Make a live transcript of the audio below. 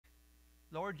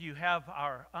Lord, you have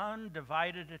our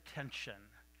undivided attention,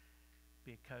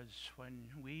 because when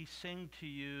we sing to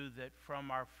you that from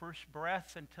our first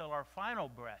breath until our final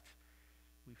breath,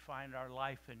 we find our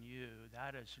life in you,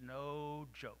 that is no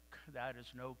joke. That is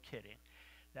no kidding.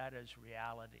 That is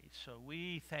reality. So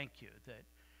we thank you that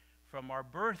from our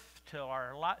birth till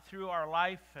through our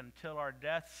life until our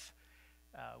death,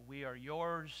 we are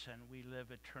yours and we live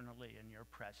eternally in your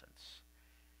presence.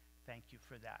 Thank you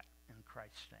for that in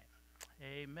Christ's name.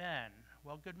 Amen.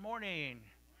 Well, good morning.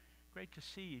 Great to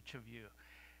see each of you.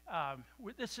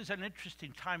 This is an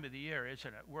interesting time of the year,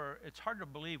 isn't it? It's hard to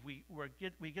believe we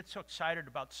get so excited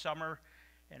about summer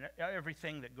and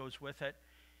everything that goes with it,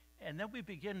 and then we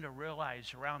begin to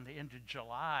realize around the end of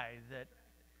July that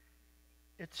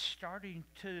it's starting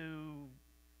to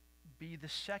be the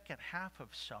second half of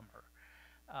summer.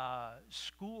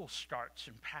 School starts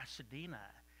in Pasadena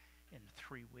in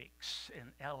 3 weeks,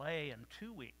 in LA in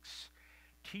 2 weeks.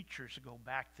 Teachers go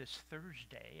back this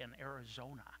Thursday in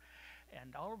Arizona.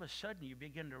 And all of a sudden you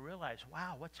begin to realize,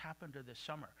 wow, what's happened to this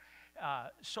summer?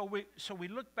 So we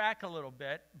look back a little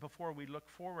bit before we look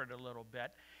forward a little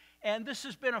bit. And this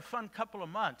has been a fun couple of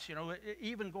months. You know,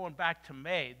 even going back to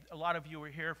May, a lot of you were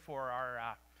here for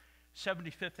our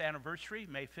 75th anniversary,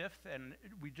 May 5th, and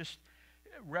we just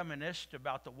reminisced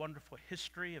about the wonderful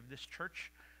history of this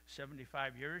church,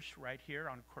 75 years right here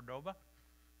on Cordova.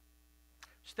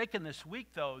 I was thinking this week,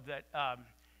 though, that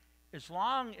as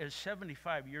long as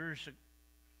 75 years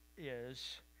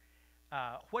is,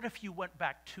 what if you went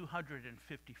back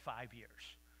 255 years?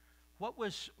 What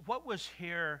was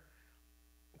here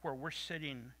where we're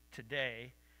sitting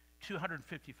today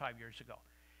 255 years ago?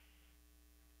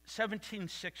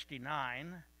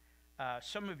 1769,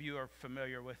 some of you are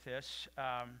familiar with this.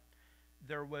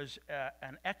 There was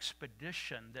an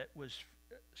expedition that was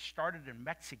started in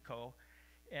Mexico,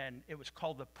 and it was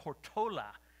called the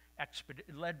Portola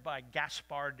expedition, led by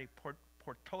Gaspar de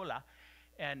Portola,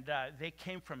 and they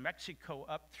came from Mexico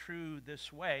up through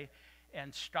this way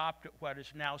and stopped at what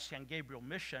is now San Gabriel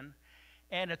Mission.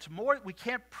 And it's more, we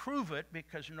can't prove it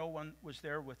because no one was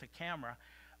there with a camera,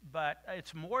 but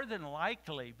it's more than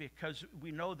likely, because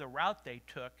we know the route they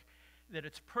took, that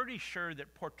it's pretty sure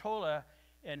that Portola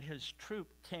and his troop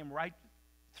came right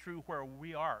through where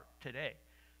we are today,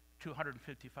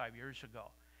 255 years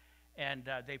ago. And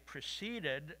they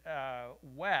proceeded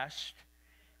west,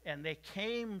 and they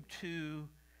came to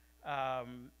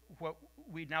what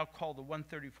we now call the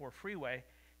 134 freeway,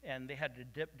 and they had to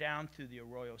dip down through the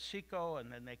Arroyo Seco,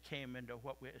 and then they came into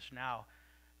what is now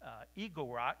Eagle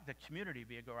Rock, the community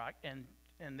of Eagle Rock, and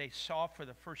they saw for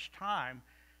the first time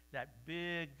that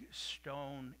big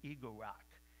stone Eagle Rock.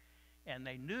 And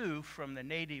they knew from the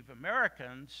Native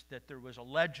Americans that there was a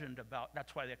legend about,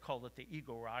 that's why they called it the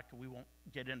Eagle Rock, and we won't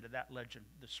get into that legend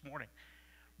this morning.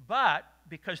 But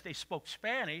because they spoke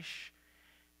Spanish,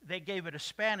 they gave it a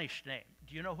Spanish name.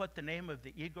 Do you know what the name of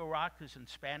the Eagle Rock is in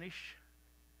Spanish?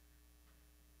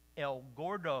 El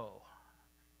Gordo.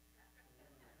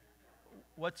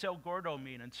 What's El Gordo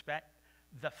mean in Spanish?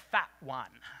 The fat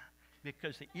one.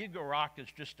 Because the Eagle Rock is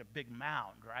just a big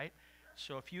mound, right?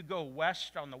 So if you go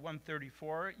west on the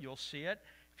 134, you'll see it.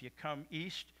 If you come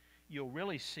east, you'll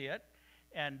really see it.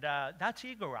 And that's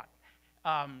Eagle Rock.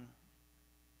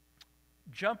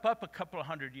 Jump up a couple of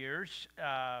hundred years.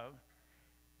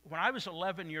 When I was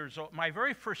 11 years old, my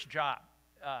very first job,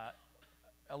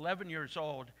 11 years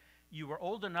old, you were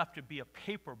old enough to be a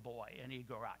paper boy in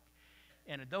Eagle Rock.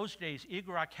 And in those days,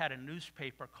 Eagle Rock had a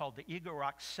newspaper called the Eagle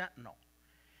Rock Sentinel.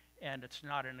 And it's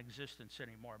not in existence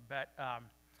anymore. But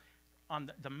on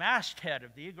the masthead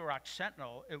of the Eagle Rock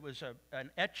Sentinel, it was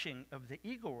an etching of the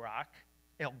Eagle Rock,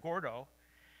 El Gordo,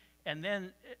 and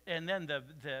then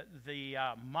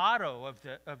the motto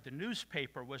of the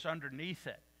newspaper was underneath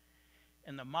it,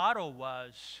 and the motto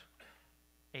was,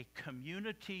 "A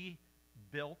community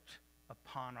built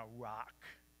upon a rock."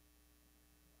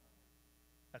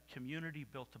 A community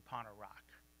built upon a rock.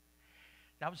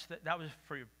 That was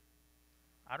for,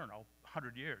 I don't know,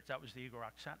 100 years. That was the Eagle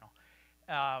Rock Sentinel.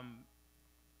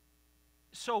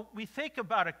 So we think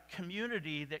about a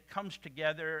community that comes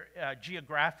together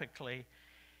geographically,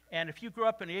 and if you grew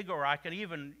up in Eagle Rock, and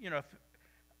even, you know, if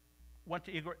went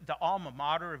to the alma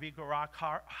mater of Eagle Rock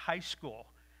High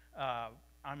School,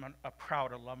 I'm a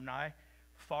proud alumni,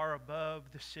 far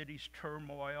above the city's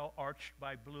turmoil, arched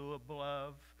by blue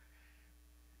above,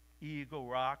 Eagle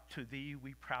Rock, to thee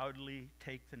we proudly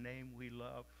take the name we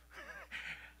love.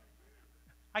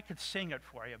 I could sing it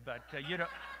for you, but you know.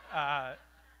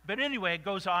 But anyway, it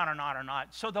goes on and on and on.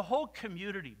 So the whole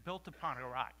community built upon a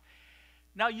rock.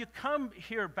 Now you come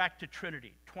here back to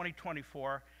Trinity,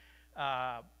 2024,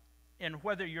 and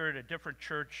whether you're at a different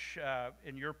church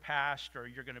in your past or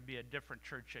you're going to be a different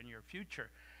church in your future,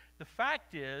 the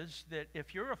fact is that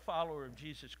if you're a follower of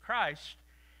Jesus Christ,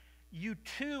 you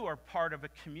too are part of a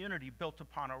community built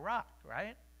upon a rock,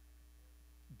 right?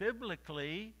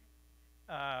 Biblically,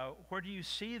 where do you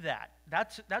see that?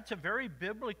 That's a very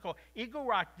biblical. Eagle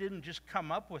Rock didn't just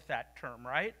come up with that term,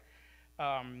 right?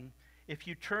 If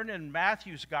you turn in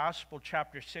Matthew's Gospel,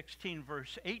 chapter 16,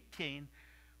 verse 18,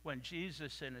 when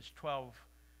Jesus and his 12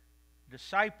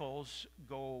 disciples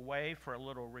go away for a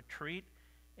little retreat,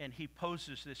 and he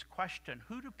poses this question,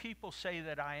 who do people say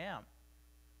that I am?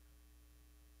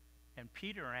 And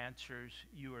Peter answers,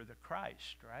 you are the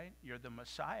Christ, right? You're the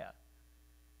Messiah.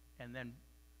 And then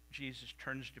Jesus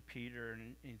turns to Peter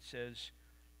and he says,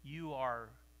 you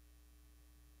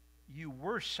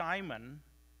were Simon,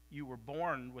 you were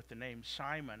born with the name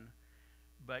Simon,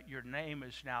 but your name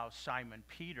is now Simon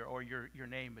Peter, or your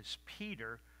name is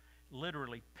Peter,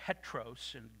 literally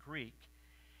Petros in Greek.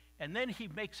 And then he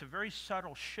makes a very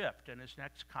subtle shift in his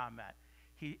next comment.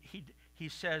 He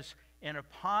says, and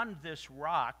upon this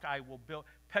rock I will build,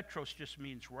 Petros just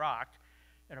means rock,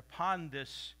 and upon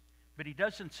this, but he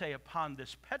doesn't say upon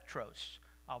this Petros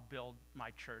I'll build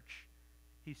my church.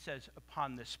 He says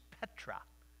upon this Petra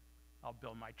I'll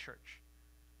build my church.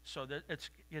 So that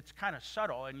it's kind of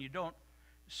subtle, and you don't,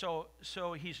 so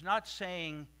he's not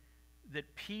saying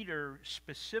that Peter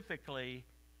specifically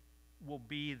will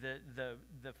be the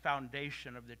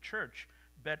foundation of the church,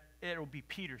 but it'll be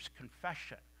Peter's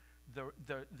confession.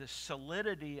 The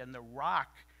solidity and the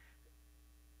rock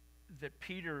that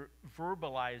Peter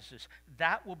verbalizes,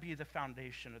 that will be the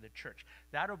foundation of the church.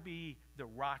 That'll be the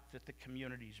rock that the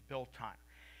community is built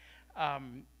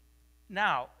on.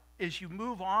 Now, as you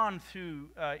move on through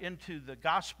into the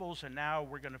Gospels, and now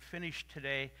we're going to finish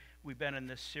today. We've been in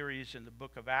this series in the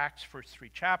book of Acts, first 3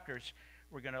 chapters.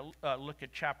 We're going to look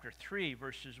at chapter 3,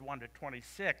 verses 1 to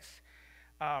 26.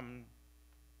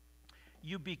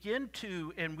 You begin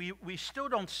to, and we still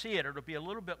don't see it. It'll be a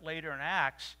little bit later in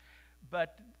Acts,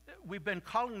 but we've been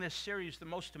calling this series the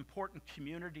most important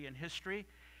community in history.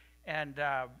 And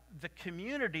the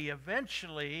community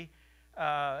eventually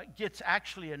gets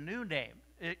actually a new name.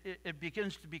 It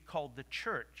begins to be called the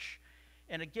church.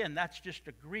 And again, that's just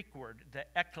a Greek word, the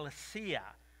ecclesia,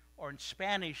 or in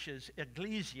Spanish is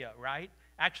iglesia, right?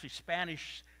 Actually,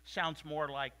 Spanish sounds more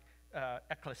like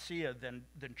ecclesia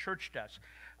than church does.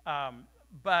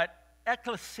 But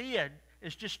ecclesia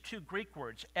is just 2 Greek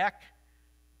words. Ek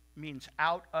means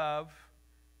out of,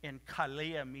 and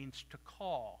kalea means to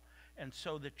call. And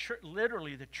so the church,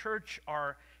 literally the church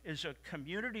is a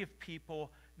community of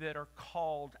people that are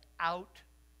called out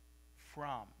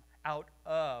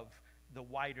of the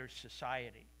wider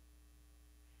society.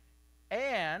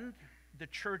 And the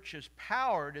church is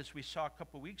powered, as we saw a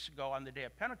couple weeks ago on the day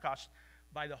of Pentecost,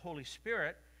 by the Holy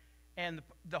Spirit. And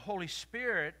the Holy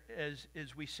Spirit,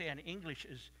 as we say in English,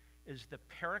 is the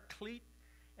paraclete.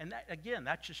 And that, again,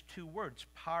 that's just 2 words,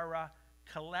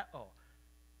 parakaleo.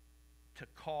 To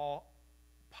call,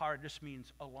 para just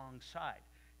means alongside.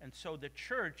 And so the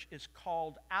church is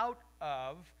called out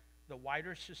of the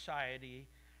wider society,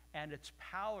 and it's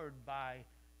powered by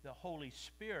the Holy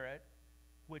Spirit,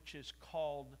 which is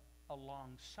called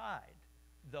alongside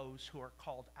those who are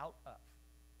called out of.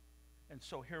 And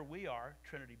so here we are,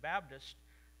 Trinity Baptist,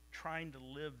 trying to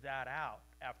live that out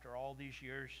after all these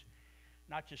years,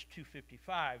 not just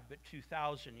 255, but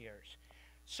 2,000 years.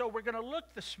 So we're going to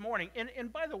look this morning,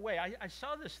 and by the way, I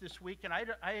saw this week, and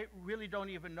I really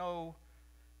don't even know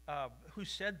who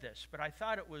said this, but I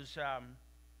thought it was,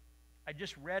 I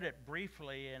just read it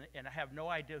briefly, and I have no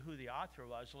idea who the author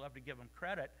was. I'll have to give him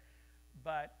credit.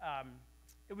 But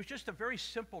it was just a very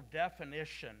simple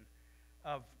definition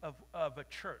of a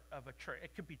church.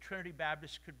 It could be Trinity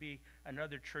Baptist, could be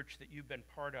another church that you've been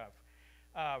part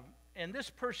of. And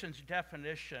this person's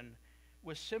definition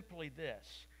was simply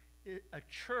this. A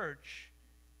church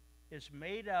is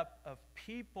made up of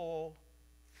people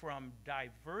from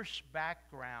diverse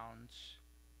backgrounds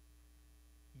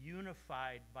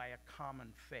unified by a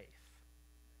common faith.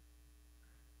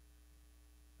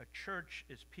 A church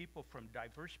is people from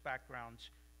diverse backgrounds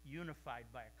unified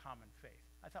by a common faith.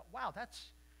 I thought, wow,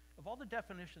 that's, of all the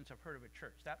definitions I've heard of a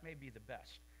church, that may be the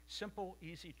best. Simple,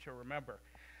 easy to remember.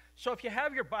 So if you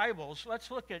have your Bibles, let's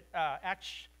look at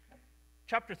Acts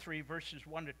chapter 3, verses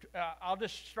 1 to 2. I'll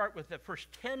just start with the first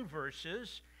 10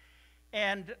 verses.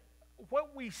 And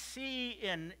what we see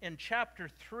in chapter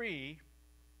 3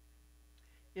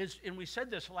 is, and we said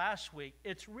this last week,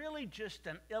 it's really just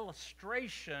an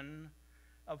illustration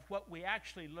of what we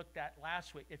actually looked at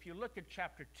last week. If you look at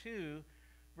chapter 2,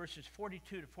 verses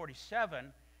 42 to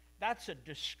 47, that's a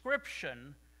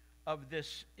description of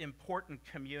this important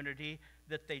community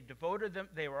that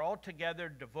they were all together,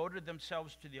 devoted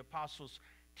themselves to the apostles'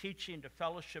 teaching, to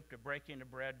fellowship, to breaking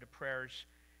of bread, to prayers,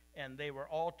 and they were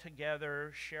all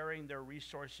together sharing their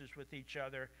resources with each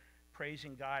other,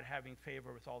 praising God, having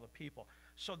favor with all the people.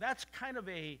 So that's kind of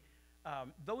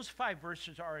those 5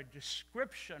 verses are a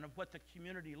description of what the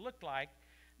community looked like.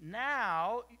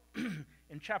 Now,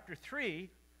 in chapter 3,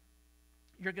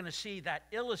 you're going to see that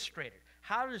illustrated.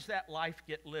 How does that life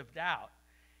get lived out?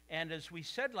 And as we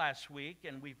said last week,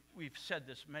 and we've said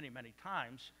this many, many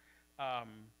times,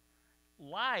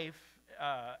 life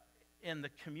in the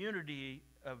community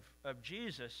of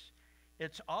Jesus,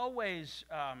 it's always,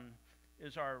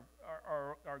 as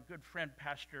our good friend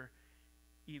Pastor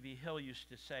E.V. Hill used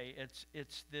to say,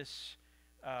 it's this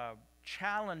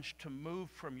challenge to move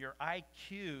from your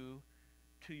IQ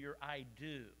to your I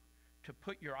do, to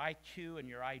put your IQ and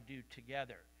your I do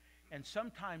together. And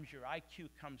sometimes your IQ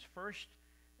comes first,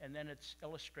 and then it's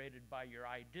illustrated by your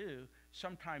I do.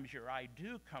 Sometimes your I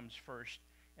do comes first,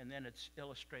 and then it's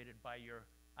illustrated by your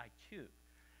IQ.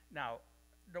 Now,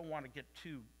 don't want to get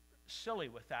too silly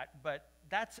with that, but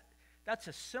that's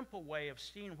a simple way of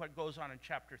seeing what goes on in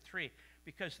chapter 3,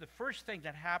 because the first thing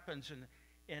that happens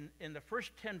in the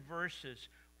first 10 verses,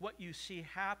 what you see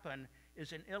happen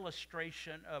is an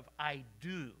illustration of I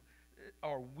do,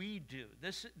 or we do.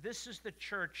 This is the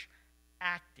church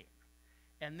acting.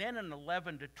 And then in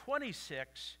 11 to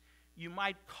 26, you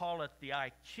might call it the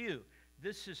IQ.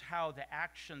 This is how the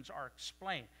actions are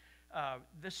explained.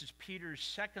 This is Peter's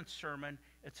second sermon.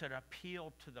 It's an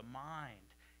appeal to the mind.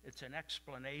 It's an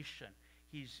explanation.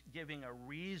 He's giving a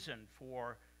reason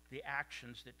for the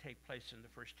actions that take place in the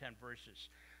first 10 verses.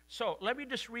 So let me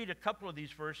just read a couple of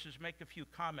these verses, make a few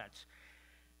comments.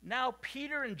 Now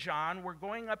Peter and John were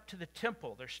going up to the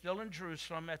temple. They're still in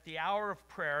Jerusalem at the hour of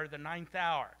prayer, the 9th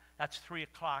hour. That's 3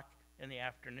 o'clock in the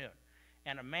afternoon.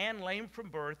 And a man lame from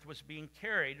birth was being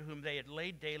carried, whom they had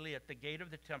laid daily at the gate of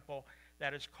the temple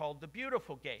that is called the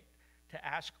Beautiful Gate, to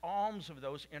ask alms of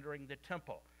those entering the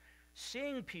temple.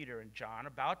 Seeing Peter and John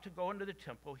about to go into the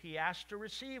temple, he asked to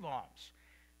receive alms.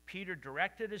 Peter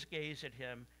directed his gaze at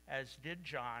him, as did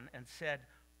John, and said,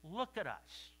 "Look at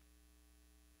us."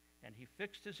 And he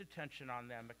fixed his attention on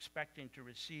them, expecting to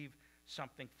receive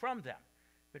something from them.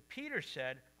 But Peter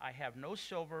said, "I have no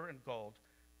silver and gold,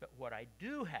 but what I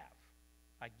do have,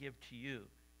 I give to you.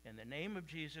 In the name of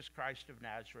Jesus Christ of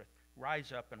Nazareth,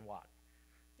 rise up and walk."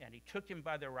 And he took him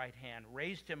by the right hand,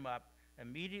 raised him up.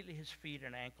 Immediately his feet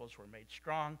and ankles were made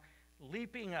strong.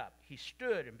 Leaping up, he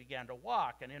stood and began to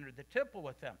walk, and entered the temple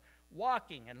with them,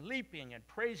 walking and leaping and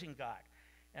praising God.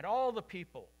 And all the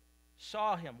people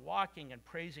saw him walking and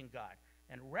praising God,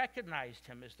 and recognized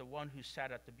him as the one who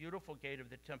sat at the beautiful gate of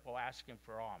the temple asking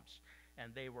for alms.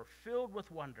 And they were filled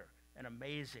with wonder and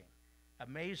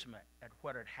amazement at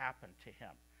what had happened to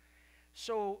him.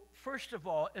 So, first of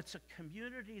all, it's a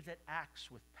community that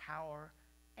acts with power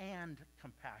and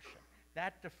compassion.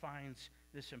 That defines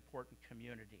this important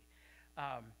community.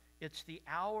 It's the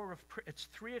hour of prayer. It's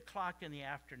 3 o'clock in the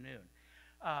afternoon.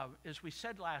 As we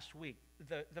said last week,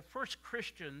 the first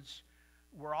Christians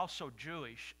were also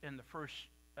Jewish in the first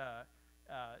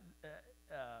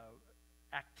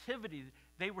activity.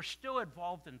 They were still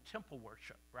involved in temple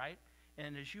worship, right?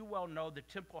 And as you well know, the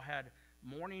temple had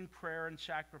morning prayer and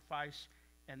sacrifice,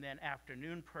 and then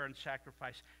afternoon prayer and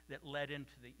sacrifice that led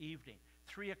into the evening.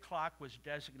 3 o'clock was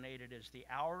designated as the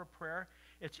hour of prayer.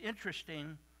 It's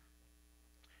interesting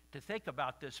to think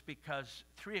about this, because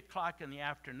 3 o'clock in the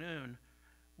afternoon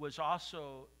was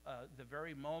also the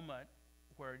very moment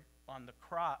where on the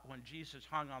cross, when Jesus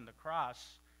hung on the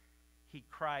cross, he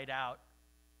cried out,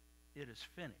 "It is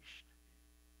finished.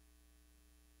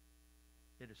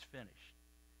 It is finished."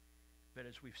 But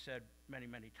as we've said many,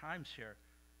 many times here,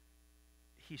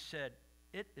 he said,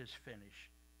 "It is finished."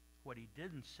 What he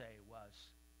didn't say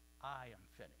was, "I am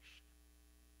finished."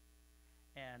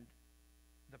 And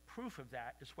the proof of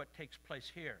that is what takes place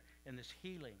here in this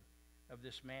healing of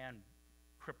this man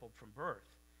crippled from birth,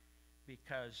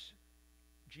 because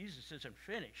Jesus isn't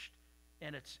finished,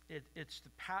 and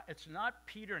it's not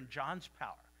Peter and John's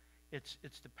power. It's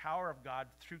the power of God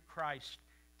through Christ,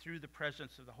 through the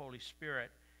presence of the Holy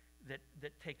Spirit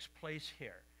that takes place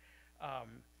here.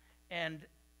 And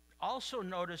also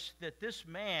notice that this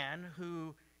man,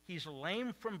 who he's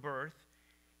lame from birth,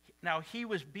 now he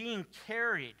was being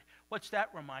carried. What's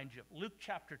that remind you of? Luke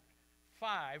chapter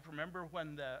 5, remember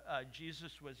when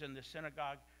Jesus was in the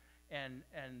synagogue and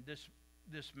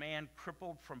this man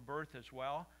crippled from birth as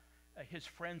well? His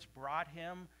friends brought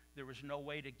him. There was no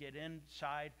way to get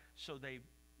inside, so they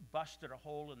busted a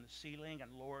hole in the ceiling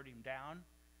and lowered him down,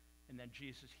 and then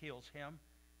Jesus heals him.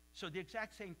 So the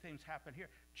exact same things happen here.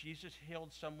 Jesus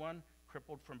healed someone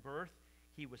crippled from birth.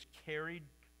 He was carried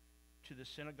to the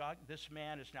synagogue. This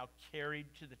man is now carried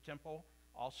to the temple,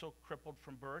 also crippled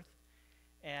from birth.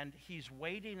 And he's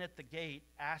waiting at the gate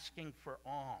asking for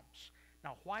alms.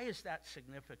 Now, why is that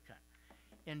significant?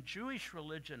 In Jewish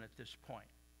religion at this point,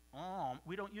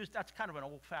 we don't use, that's kind of an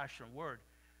old-fashioned word,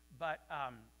 but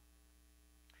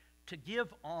to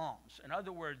give alms, in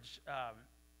other words,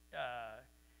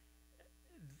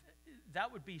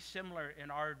 that would be similar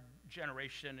in our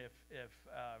generation if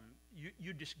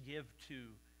you just give to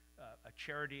a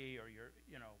charity or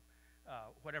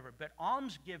whatever. But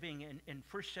almsgiving in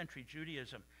first century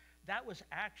Judaism, that was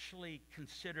actually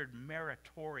considered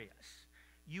meritorious.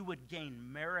 You would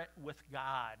gain merit with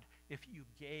God if you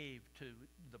gave to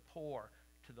the poor,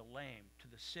 to the lame, to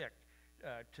the sick,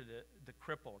 to the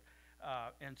crippled.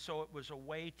 And so it was a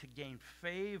way to gain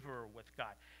favor with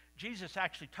God. Jesus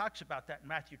actually talks about that in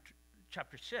Matthew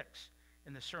chapter 6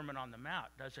 in the Sermon on the Mount,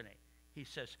 doesn't he? He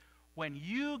says, when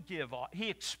you give, he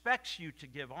expects you to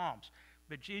give alms.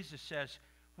 But Jesus says,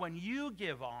 when you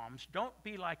give alms, don't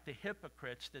be like the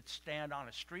hypocrites that stand on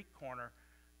a street corner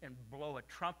and blow a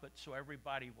trumpet so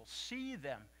everybody will see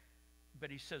them.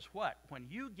 But he says what? When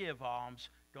you give alms,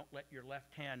 don't let your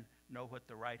left hand know what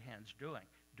the right hand's doing.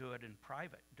 Do it in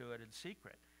private. Do it in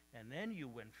secret. And then you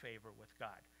win favor with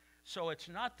God. So it's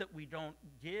not that we don't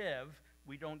give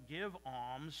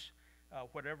alms,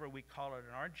 whatever we call it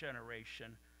in our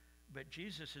generation, but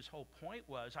Jesus' whole point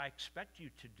was, I expect you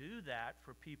to do that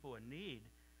for people in need.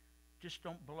 Just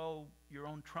don't blow your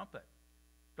own trumpet.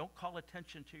 Don't call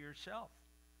attention to yourself.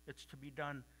 It's to be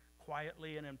done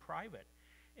quietly and in private.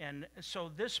 And so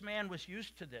this man was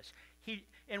used to this.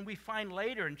 And we find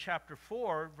later in chapter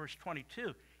 4, verse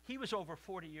 22, he was over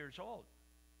 40 years old.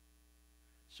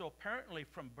 So apparently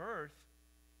from birth,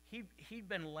 he'd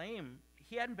been lame.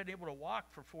 He hadn't been able to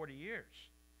walk for 40 years.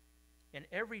 And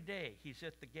every day he's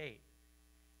at the gate.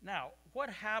 Now, what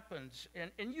happens,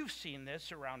 and you've seen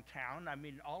this around town. I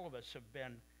mean, all of us have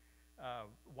been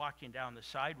walking down the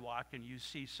sidewalk, and you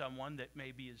see someone that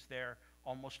maybe is there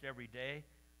almost every day,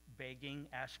 begging,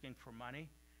 asking for money.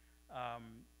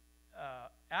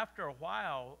 After a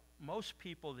while, most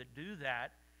people that do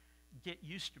that get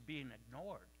used to being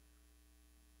ignored.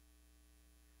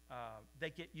 They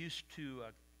get used to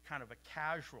a kind of a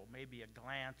casual, maybe a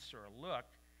glance or a look.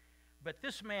 But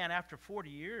this man, after 40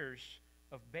 years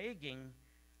of begging,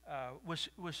 was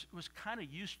kind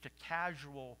of used to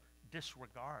casual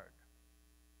disregard.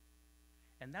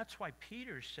 And that's why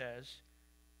Peter says,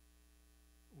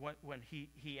 when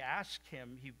he asked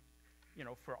him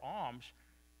for alms,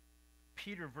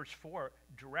 Peter, verse 4,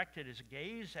 directed his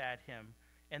gaze at him.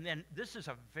 And then this is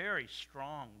a very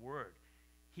strong word.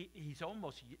 He's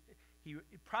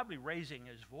probably raising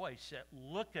his voice, said,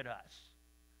 look at us.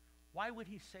 Why would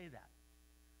he say that?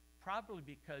 Probably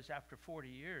because after 40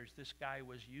 years, this guy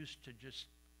was used to just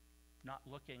not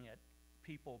looking at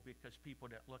people because people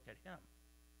didn't look at him.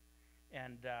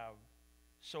 And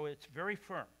so it's very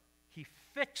firm. He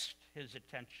fixed his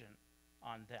attention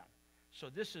on them. So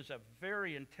this is a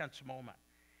very intense moment.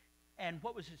 And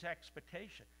what was his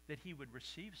expectation? That he would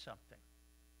receive something.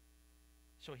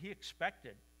 So he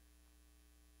expected.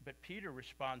 But Peter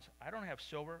responds, I don't have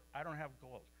silver, I don't have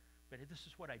gold, but this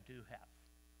is what I do have.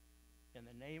 In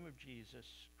the name of Jesus,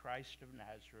 Christ of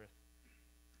Nazareth,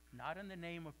 not in the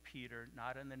name of Peter,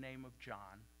 not in the name of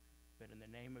John, but in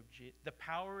the name of Jesus. The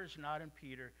power is not in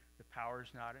Peter, the power is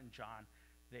not in John.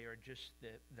 They are just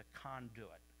the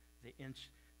conduit, the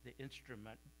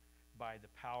instrument by the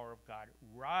power of God.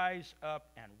 Rise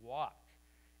up and walk.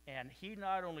 And he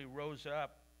not only rose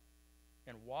up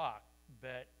and walked,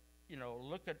 but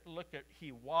look at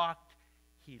he walked,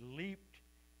 he leaped,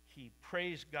 he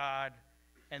praised God,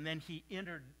 and then he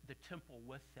entered the temple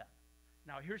with them.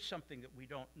 Now here's something that we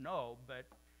don't know, but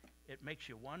it makes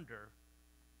you wonder.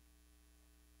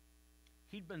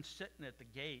 He'd been sitting at the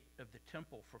gate of the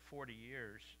temple for 40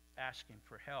 years asking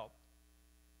for help.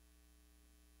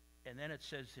 And then it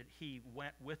says that he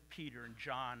went with Peter and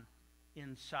John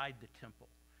inside the temple.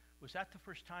 Was that the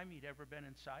first time he'd ever been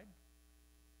inside?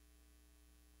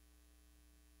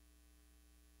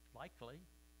 Likely.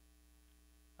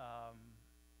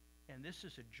 And this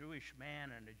is a Jewish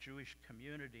man and a Jewish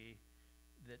community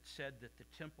that said that the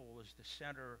temple was the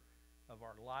center of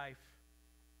our life,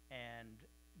 and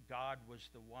God was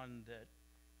the one that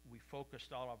we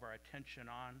focused all of our attention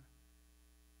on.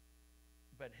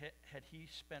 But had he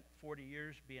spent 40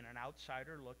 years being an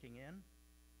outsider looking in?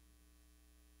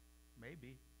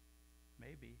 Maybe.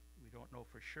 maybe. We don't know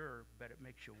for sure, but it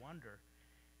makes you wonder.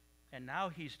 And now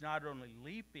he's not only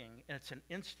leaping, it's an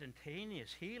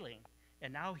instantaneous healing,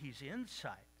 and now he's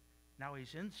inside. Now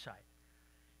he's inside.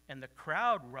 And the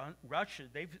crowd rushes.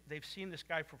 They've seen this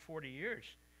guy for 40 years.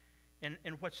 And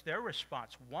what's their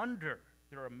response? Wonder.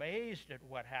 They're amazed at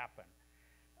what happened.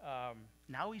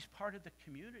 Now he's part of the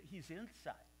community. He's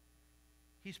inside.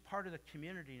 He's part of the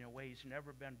community in a way he's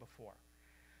never been before.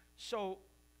 So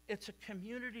it's a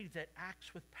community that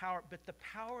acts with power, but the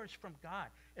power is from God.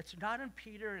 It's not in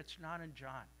Peter, it's not in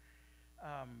John.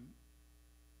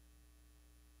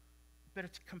 But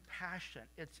it's compassion.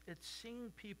 It's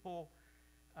seeing people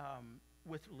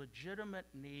with legitimate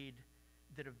need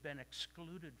that have been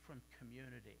excluded from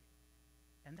community.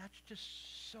 And that's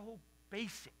just so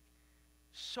basic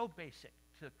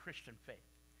to the Christian faith.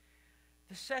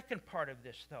 The second part of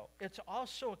this, though, it's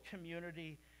also a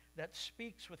community that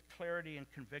speaks with clarity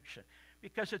and conviction.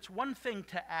 Because it's one thing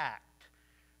to act.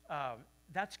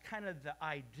 That's kind of the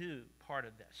I do part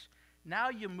of this. Now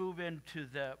you move into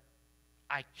the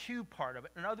IQ part of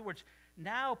it. In other words,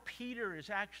 now Peter is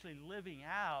actually living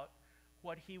out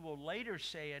what he will later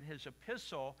say in his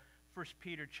epistle, 1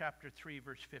 Peter chapter 3,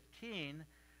 verse 15,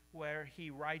 where he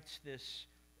writes this,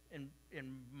 in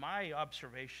my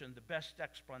observation, the best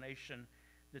explanation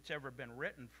that's ever been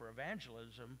written for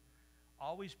evangelism.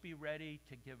 Always be ready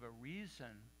to give a reason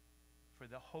for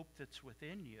the hope that's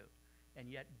within you,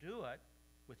 and yet do it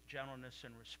with gentleness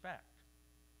and respect.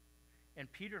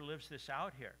 And Peter lives this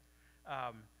out here.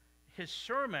 His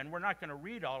sermon, we're not going to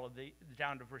read all of the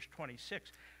down to verse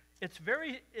 26. It's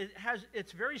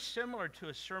very similar to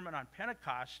a sermon on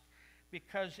Pentecost,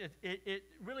 because it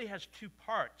really has two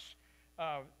parts.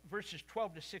 Verses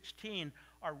 12 to 16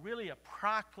 are really a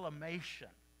proclamation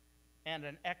and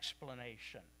an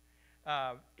explanation.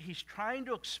 He's trying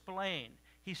to explain.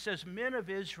 He says, men of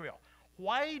Israel,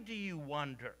 why do you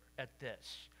wonder at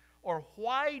this? Or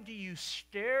why do you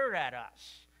stare at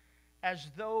us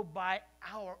as though by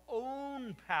our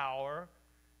own power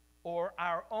or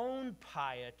our own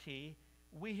piety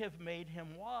we have made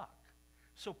him walk?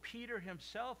 So Peter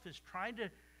himself is trying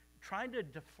to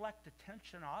deflect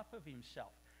attention off of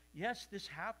himself. Yes, this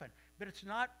happened, but it's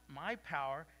not my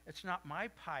power. It's not my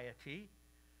piety.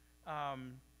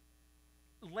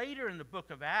 Later in the book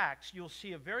of Acts, you'll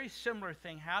see a very similar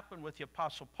thing happen with the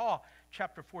Apostle Paul.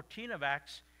 Chapter 14 of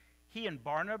Acts, he and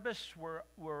Barnabas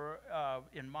were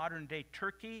in modern-day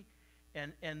Turkey,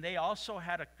 and they also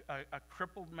had a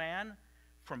crippled man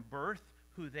from birth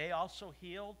who they also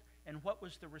healed. And what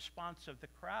was the response of the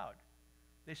crowd?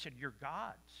 They said, you're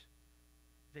gods.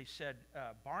 They said,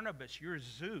 Barnabas, you're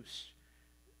Zeus.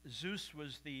 Zeus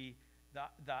was the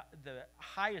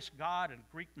highest god in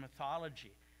Greek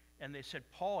mythology. And they said,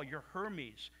 Paul, you're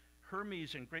Hermes.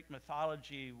 Hermes in Greek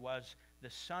mythology was the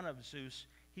son of Zeus.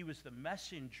 He was the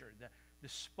messenger, the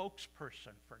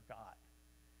spokesperson for God.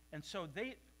 And so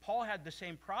Paul had the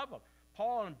same problem.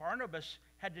 Paul and Barnabas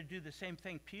had to do the same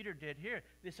thing Peter did here.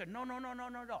 They said, no.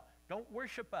 Don't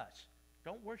worship us.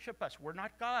 Don't worship us. We're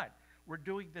not God. We're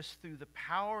doing this through the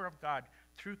power of God,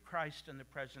 through Christ and the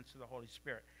presence of the Holy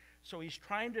Spirit. So he's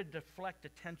trying to deflect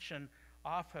attention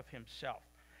off of himself.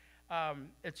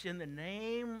 It's in the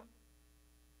name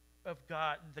of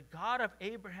God, the God of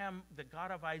Abraham, the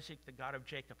God of Isaac, the God of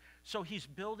Jacob. So he's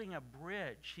building a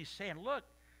bridge. He's saying, look,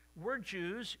 we're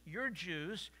Jews, you're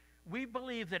Jews. We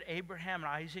believe that Abraham,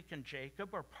 Isaac, and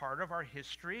Jacob are part of our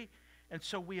history, and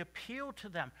so we appeal to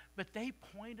them. But they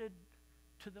pointed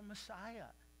to the Messiah.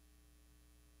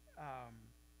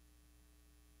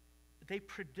 They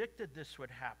predicted this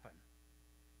would happen.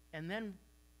 And then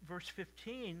verse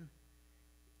 15,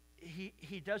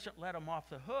 he doesn't let them off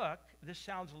the hook. This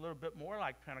sounds a little bit more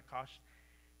like Pentecost.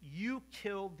 You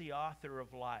killed the author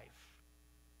of life,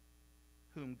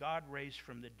 whom God raised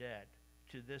from the dead.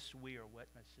 To this we are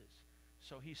witnesses.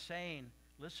 So he's saying,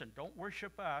 listen, don't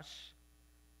worship us.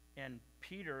 And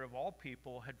Peter, of all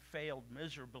people, had failed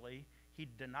miserably. He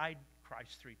denied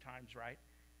Christ 3 times, right?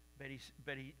 But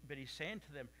he's saying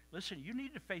to them, listen, you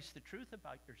need to face the truth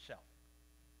about yourself.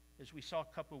 As we saw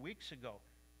a couple of weeks ago,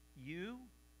 you,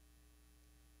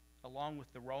 along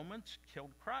with the Romans,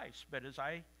 killed Christ. But as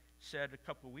I said a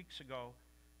couple of weeks ago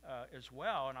as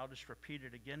well, and I'll just repeat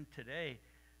it again today,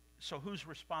 so who's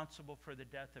responsible for the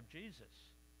death of Jesus?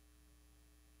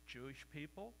 Jewish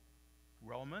people,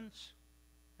 Romans,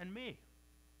 and me.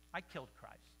 I killed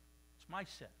Christ. It's my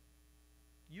sin.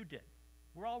 You did.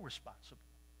 We're all responsible.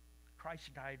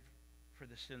 Christ died for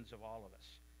the sins of all of us.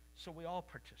 So we all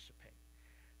participate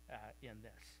in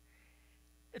this.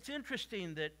 It's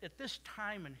interesting that at this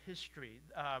time in history,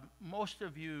 most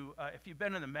of you, if you've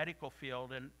been in the medical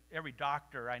field, and every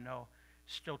doctor I know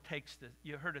still takes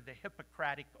you heard of the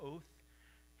Hippocratic Oath?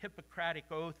 Hippocratic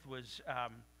Oath was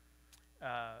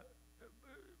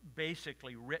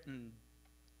basically written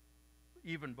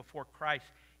even before Christ.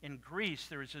 In Greece,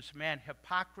 there was this man,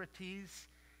 Hippocrates.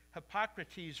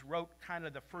 Hippocrates wrote kind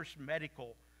of the first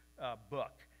medical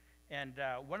book. And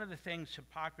one of the things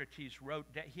Hippocrates wrote,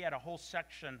 he had a whole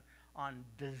section on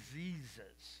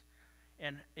diseases.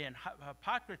 And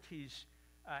Hippocrates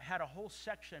had a whole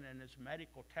section in his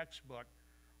medical textbook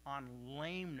on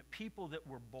lame people that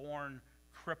were born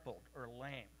crippled or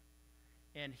lame.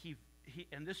 And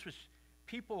and this was,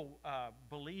 people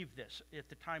believed this at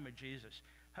the time of Jesus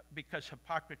because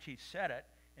Hippocrates said it,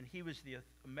 and he was the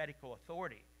medical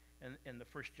authority in the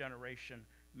first generation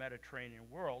Mediterranean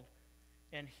world.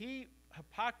 And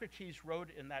Hippocrates wrote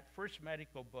in that first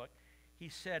medical book, he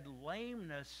said,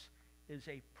 lameness is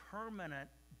a permanent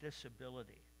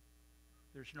disability.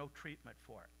 There's no treatment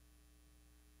for it.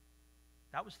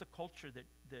 That was the culture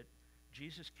that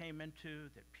Jesus came into,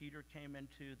 that Peter came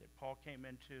into, that Paul came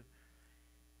into.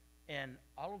 And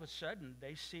all of a sudden,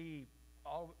 they see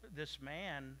this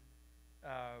man.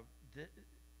 I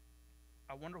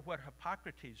wonder what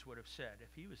Hippocrates would have said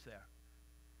if he was there.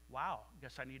 Wow, I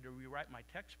guess I need to rewrite my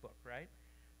textbook, right?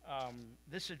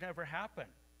 This had never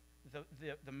happened.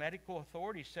 The medical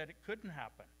authorities said it couldn't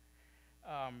happen.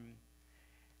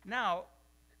 Now,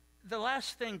 the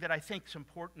last thing that I think is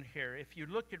important here, if you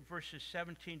look at verses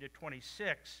 17 to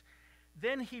 26,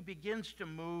 then he begins to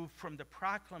move from the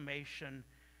proclamation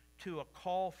to a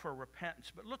call for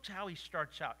repentance. But look how he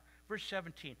starts out. Verse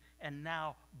 17, and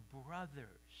now,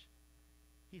 brothers.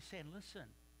 He's saying, listen,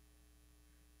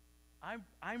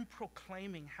 I'm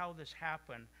proclaiming how this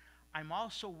happened. I'm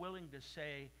also willing to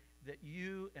say that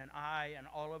you and I and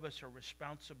all of us are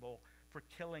responsible for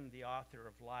killing the author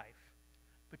of life.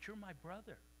 But you're my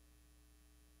brother.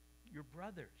 You're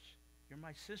brothers. You're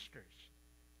my sisters.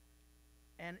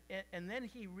 And then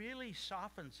he really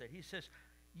softens it. He says,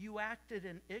 you acted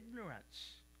in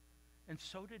ignorance, and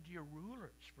so did your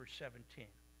rulers, verse 17.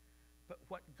 But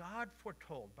what God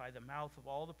foretold by the mouth of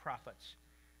all the prophets,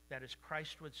 that as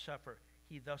Christ would suffer,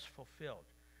 he thus fulfilled.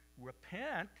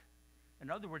 Repent, in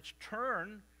other words,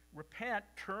 repent,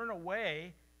 turn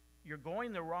away. You're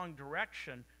going the wrong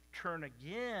direction. Turn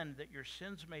again, that your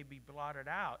sins may be blotted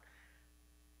out,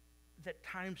 that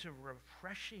times of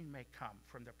refreshing may come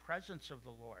from the presence of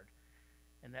the Lord,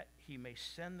 and that he may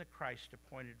send the Christ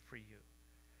appointed for you.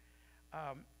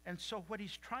 And so what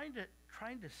he's trying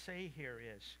to say here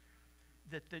is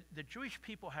that the Jewish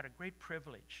people had a great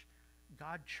privilege.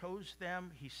 God chose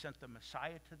them. He sent the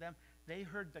Messiah to them. They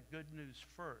heard the good news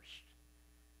first,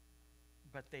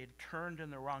 but they had turned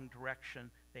in the wrong direction.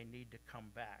 They need to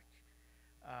come back.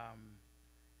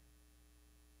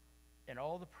 And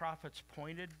all the prophets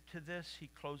pointed to this. He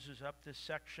closes up this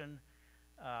section.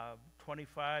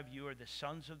 25, you are the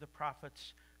sons of the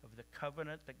prophets of the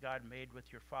covenant that God made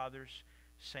with your fathers,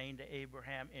 saying to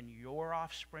Abraham, in your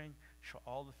offspring shall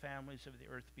all the families of the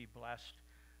earth be blessed.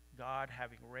 God,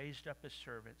 having raised up his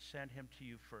servant, sent him to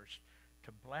you first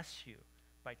to bless you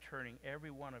by turning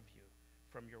every one of you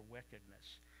from your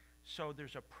wickedness. So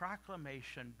there's a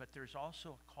proclamation, but there's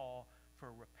also a call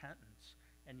for repentance.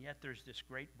 And yet there's this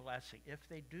great blessing. If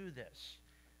they do this,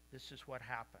 this is what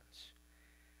happens.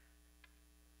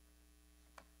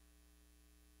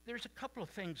 There's a couple of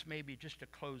things maybe just to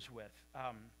close with.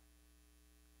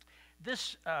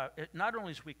 Not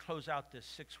only as we close out this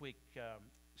 6-week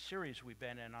series we've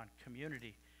been in on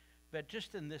community, but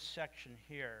just in this section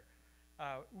here,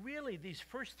 really these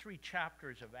first 3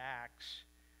 chapters of Acts,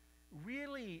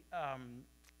 really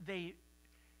they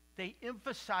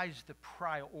emphasize the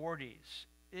priorities.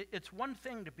 It's one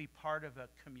thing to be part of a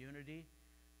community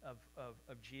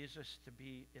of Jesus, to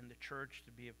be in the church,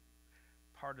 to be a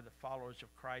part of the followers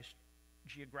of Christ,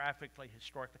 geographically,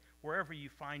 historically, wherever you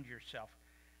find yourself.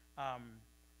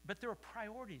 But there are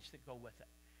priorities that go with it.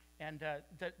 And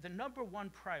the number one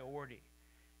priority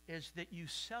is that you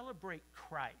celebrate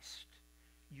Christ.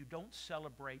 You don't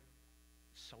celebrate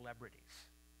celebrities.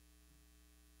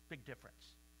 Big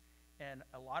difference. And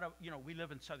a lot of, we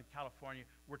live in Southern California.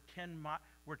 We're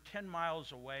 10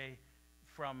 miles away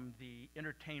from the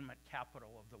entertainment capital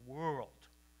of the world,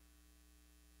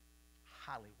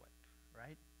 Hollywood,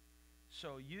 right?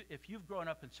 So if you've grown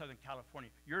up in Southern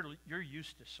California, you're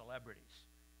used to celebrities.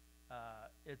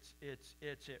 It's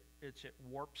at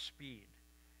warp speed.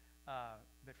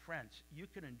 But friends, you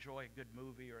can enjoy a good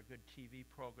movie or a good TV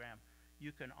program.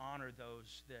 You can honor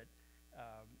those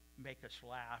make us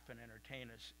laugh and entertain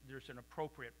us. There's an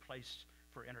appropriate place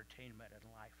for entertainment in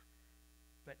life.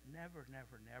 But never,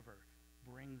 never, never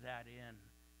bring that in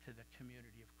to the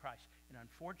community of Christ. And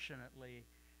unfortunately,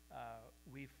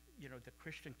 the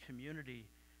Christian community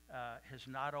has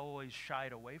not always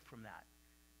shied away from that.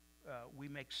 We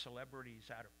make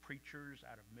celebrities out of preachers,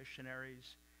 out of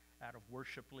missionaries, out of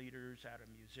worship leaders, out of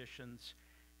musicians,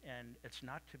 and it's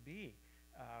not to be.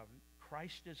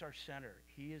 Christ is our center.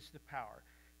 He is the power.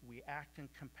 We act in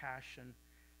compassion.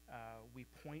 We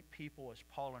point people as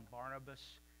Paul and Barnabas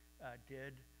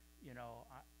did.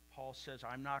 Paul says,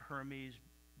 I'm not Hermes.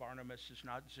 Barnabas is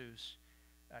not Zeus.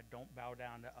 Don't bow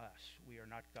down to us. We are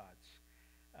not gods.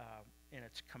 And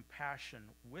it's compassion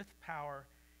with power.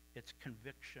 It's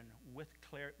conviction with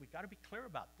clarity. We've got to be clear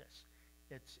about this.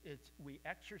 We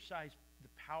exercise the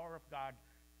power of God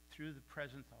through the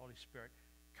presence of the Holy Spirit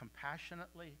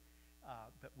compassionately,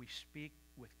 but we speak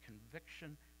with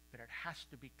conviction, but it has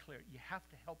to be clear. You have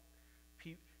to help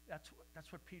people.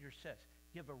 That's what Peter says.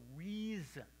 Give a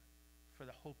reason for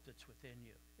the hope that's within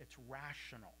you. It's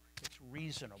rational. It's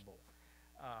reasonable.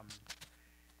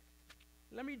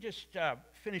 Let me just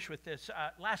finish with this.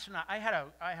 Last night, I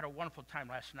had a wonderful time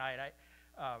last night.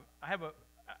 I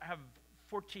have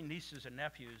 14 nieces and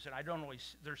nephews, and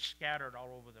they're scattered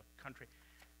all over the country.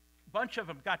 A bunch of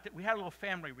them we had a little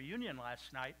family reunion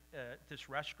last night at this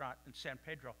restaurant in San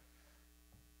Pedro.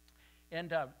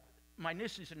 And my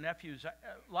nieces and nephews,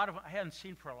 a lot of them I hadn't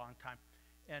seen for a long time.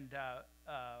 And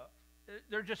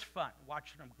they're just fun,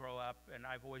 watching them grow up, and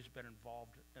I've always been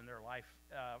involved in their life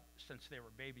since they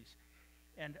were babies.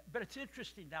 But it's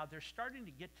interesting now, they're starting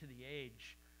to get to the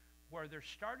age where they're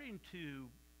starting to,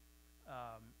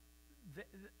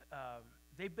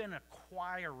 they've been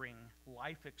acquiring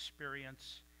life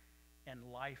experience and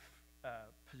life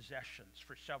possessions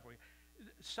for several years.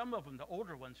 Some of them, the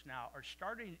older ones now, are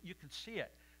starting, you can see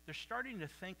it, they're starting to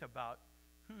think about,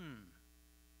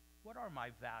 what are my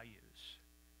values?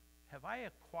 Have I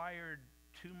acquired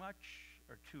too much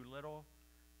or too little?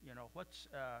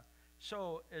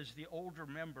 So as the older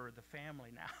member of the family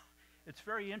now, it's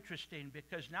very interesting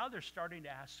because now they're starting to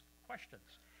ask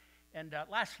questions. And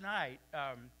last night,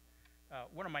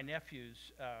 one of my nephews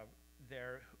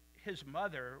his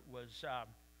mother was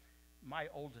my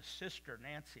oldest sister,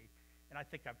 Nancy. And I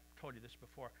think I've told you this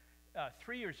before.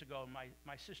 3 years ago,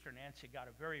 my sister Nancy got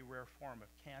a very rare form of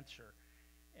cancer.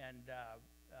 And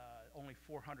only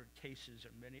 400 cases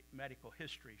in medical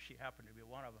history. She happened to be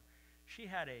one of them. She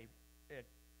had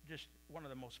just one of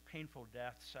the most painful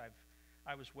deaths.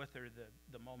 I was with her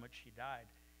the moment she died,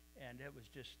 and it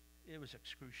was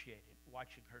excruciating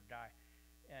watching her die.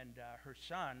 And her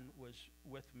son was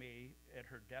with me at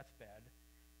her deathbed,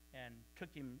 and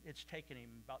it's taken him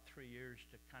about 3 years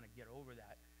to kind of get over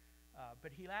that.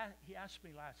 But he asked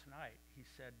me last night, he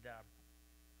said,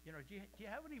 do you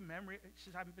have any memory? He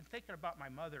says, I've been thinking about my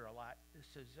mother a lot. He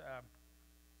says,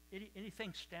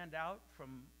 anything stand out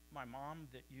from my mom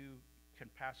that you can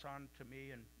pass on to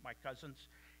me and my cousins?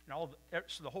 And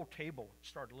so the whole table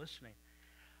started listening.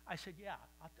 I said, yeah,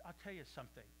 I'll tell you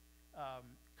something. A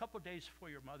couple of days before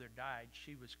your mother died,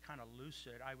 she was kind of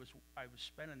lucid. I was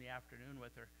spending the afternoon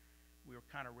with her. We were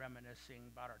kind of reminiscing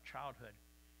about our childhood.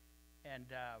 And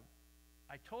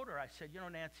I told her, I said,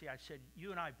 Nancy, I said,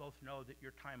 you and I both know that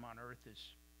your time on earth is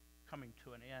coming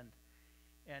to an end.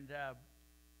 And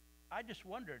I just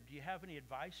wondered, do you have any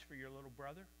advice for your little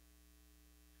brother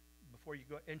before you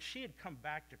go? And she had come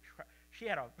back she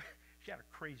had a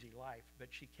crazy life, but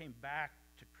she came back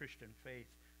to Christian faith,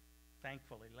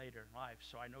 thankfully, later in life,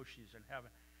 so I know she's in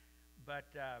heaven. But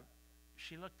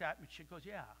she looked at me, she goes,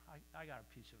 yeah, I got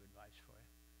a piece of advice for you.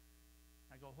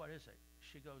 I go, what is it?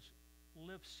 She goes,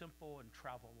 live simple and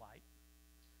travel light.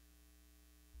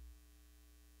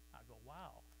 I go,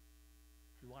 wow.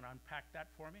 You want to unpack that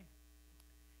for me?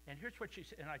 And here's what she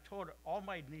said. And I told her, all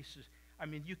my nieces,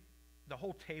 the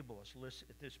whole table is listed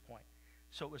at this point.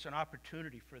 So it was an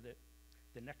opportunity for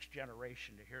the next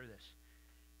generation to hear this.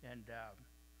 And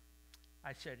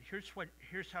I said,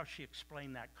 here's how she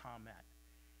explained that comment.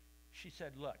 She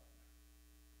said, look,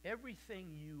 everything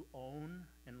you own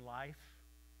in life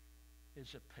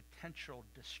is a potential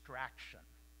distraction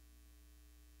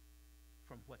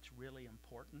from what's really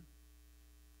important.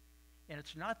 And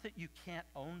it's not that you can't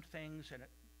own things,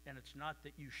 and it's not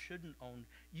that you shouldn't own.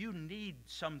 You need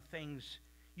some things.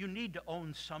 You need to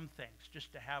own some things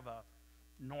just to have a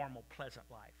normal, pleasant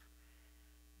life.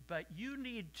 But you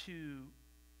need to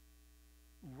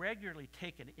regularly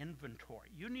take an inventory.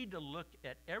 You need to look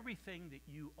at everything that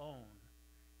you own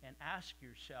and ask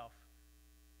yourself,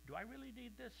 do I really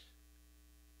need this?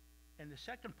 And the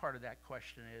second part of that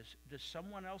question is, does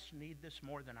someone else need this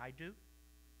more than I do?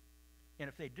 And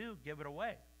if they do, give it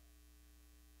away.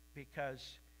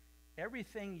 Because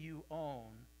everything you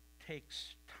own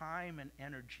takes time and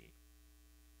energy.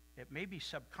 It may be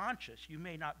subconscious. You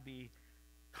may not be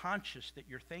conscious that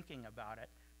you're thinking about it,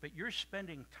 but you're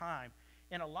spending time.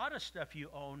 And a lot of stuff you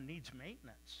own needs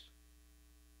maintenance.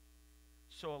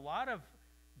 So a lot of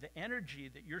the energy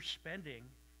that you're spending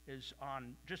is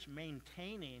on just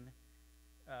maintaining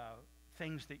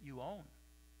things that you own.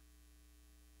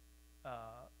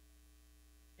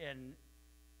 And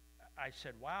I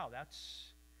said, wow,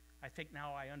 I think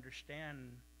now I understand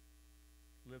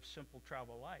live simple,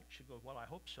 travel light. She goes, well, I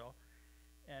hope so.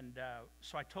 And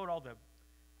so I told all the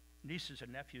nieces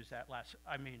and nephews that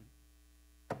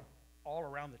all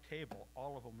around the table,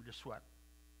 all of them just went.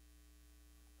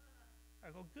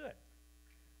 I go, good.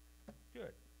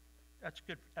 That's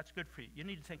good for you. You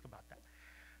need to think about that.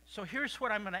 So here's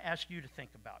what I'm going to ask you to think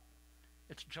about.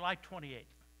 It's July 28th.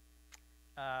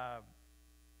 I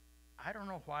don't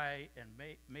know why, and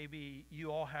maybe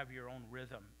you all have your own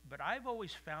rhythm, but I've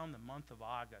always found the month of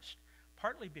August,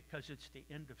 partly because it's the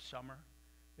end of summer,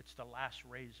 it's the last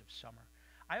rays of summer.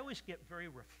 I always get very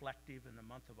reflective in the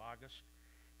month of August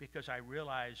because I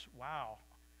realize, wow,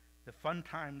 the fun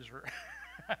times are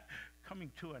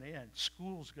coming to an end.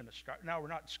 School's going to start. Now we're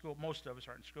not in school. Most of us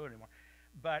aren't in school anymore.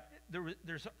 But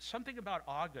there's something about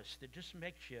August that just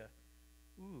makes you,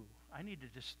 ooh, I need to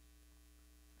just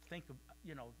think of,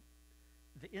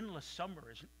 the endless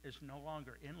summer is no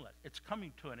longer endless. It's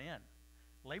coming to an end.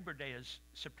 Labor Day is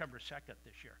September 2nd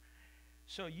this year.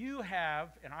 So you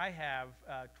have, and I have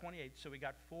 28, so we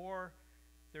got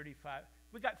 435.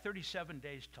 We got 37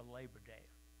 days to Labor Day.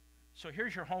 So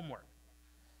here's your homework.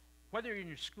 Whether you're in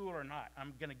your school or not,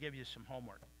 I'm going to give you some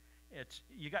homework.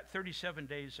 You got 37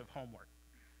 days of homework.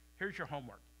 Here's your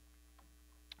homework.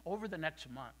 Over the next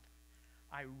month,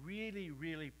 I really,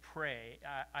 really pray.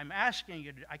 I'm asking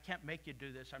you, I can't make you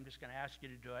do this. I'm just going to ask you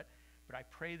to do it. But I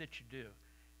pray that you do,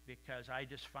 because I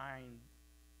just find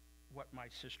what my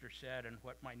sister said and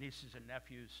what my nieces and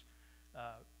nephews,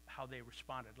 how they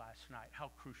responded last night, how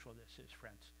crucial this is,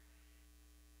 friends.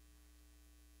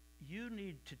 You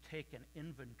need to take an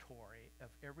inventory of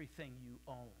everything you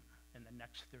own in the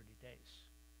next 30 days.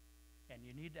 And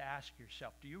you need to ask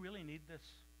yourself, do you really need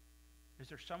this? Is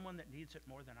there someone that needs it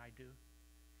more than I do?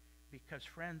 Because,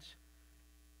 friends,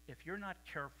 if you're not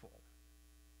careful,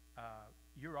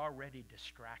 you're already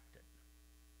distracted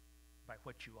by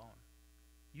what you own.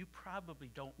 You probably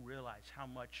don't realize how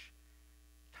much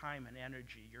time and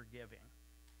energy you're giving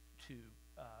to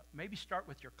maybe start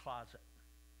with your closet.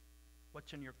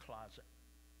 What's in your closet?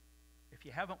 If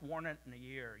you haven't worn it in a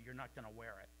year, you're not going to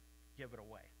wear it. Give it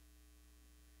away.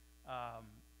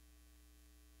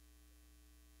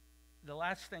 The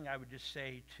last thing I would just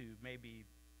say to maybe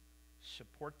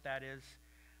support that is,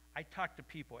 I talk to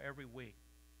people every week.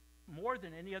 More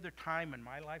than any other time in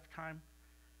my lifetime,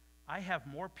 I have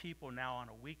more people now on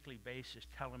a weekly basis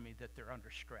telling me that they're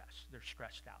under stress. They're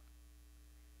stressed out.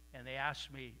 And they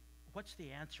ask me, what's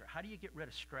the answer? How do you get rid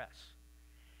of stress?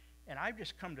 And I've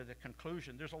just come to the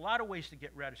conclusion, there's a lot of ways to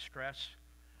get rid of stress.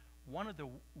 One of the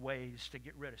ways to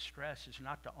get rid of stress is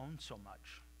not to own so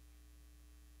much.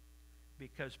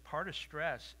 Because part of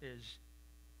stress is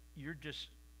you're just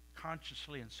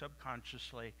consciously and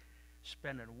subconsciously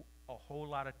spending a whole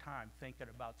lot of time thinking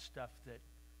about stuff that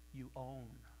you own.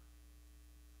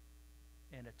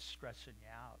 And it's stressing you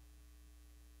out.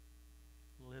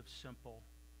 Live simple,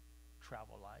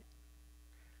 travel light.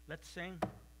 Let's sing,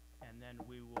 and then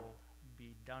we will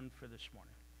be done for this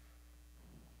morning.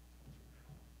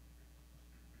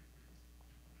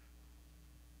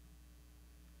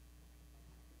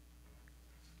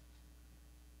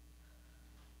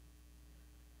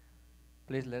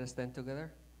 Please let us stand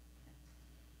together.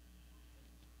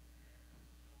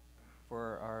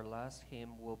 For our last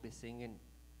hymn, we'll be singing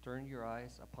Turn Your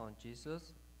Eyes Upon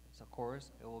Jesus. It's a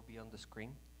chorus. It will be on the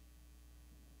screen.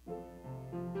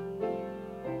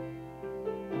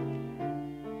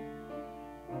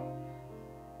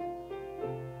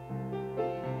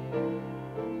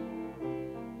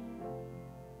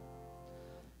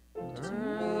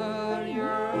 Turn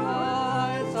your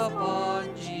eyes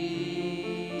upon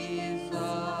Jesus,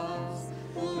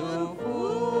 look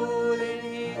full in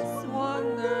His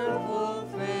wonderful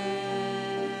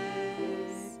face,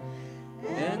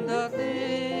 and the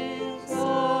things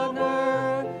on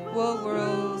earth will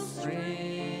grow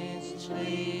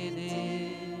strangely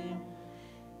dim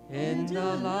in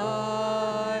the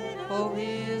light of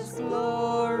His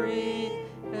glory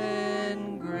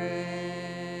and grace.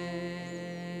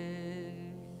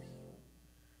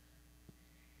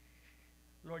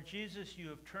 Lord Jesus, you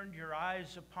have turned your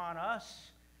eyes upon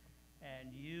us, and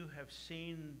you have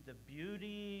seen the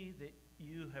beauty that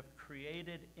you have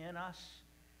created in us,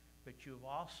 but you've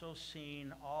also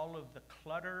seen all of the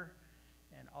clutter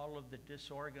and all of the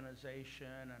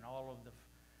disorganization and all of the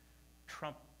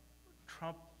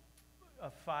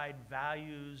Trumpified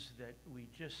values that we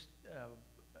just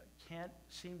can't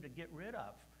seem to get rid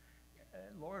of.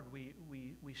 Lord, we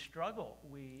struggle.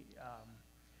 We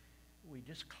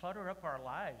just clutter up our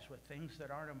lives with things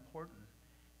that aren't important.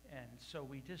 And so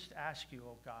we just ask you,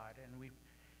 oh God, and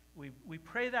we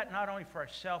pray that not only for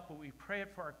ourselves, but we pray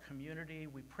it for our community.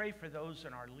 We pray for those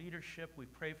in our leadership. We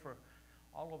pray for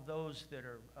all of those that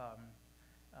are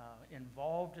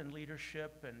involved in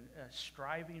leadership and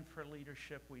striving for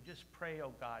leadership. We just pray,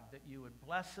 oh God, that you would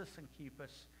bless us and keep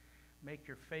us, make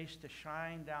your face to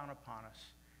shine down upon us,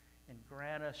 and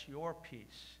grant us your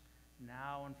peace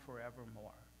now and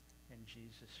forevermore. In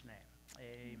Jesus'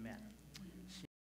 name, amen.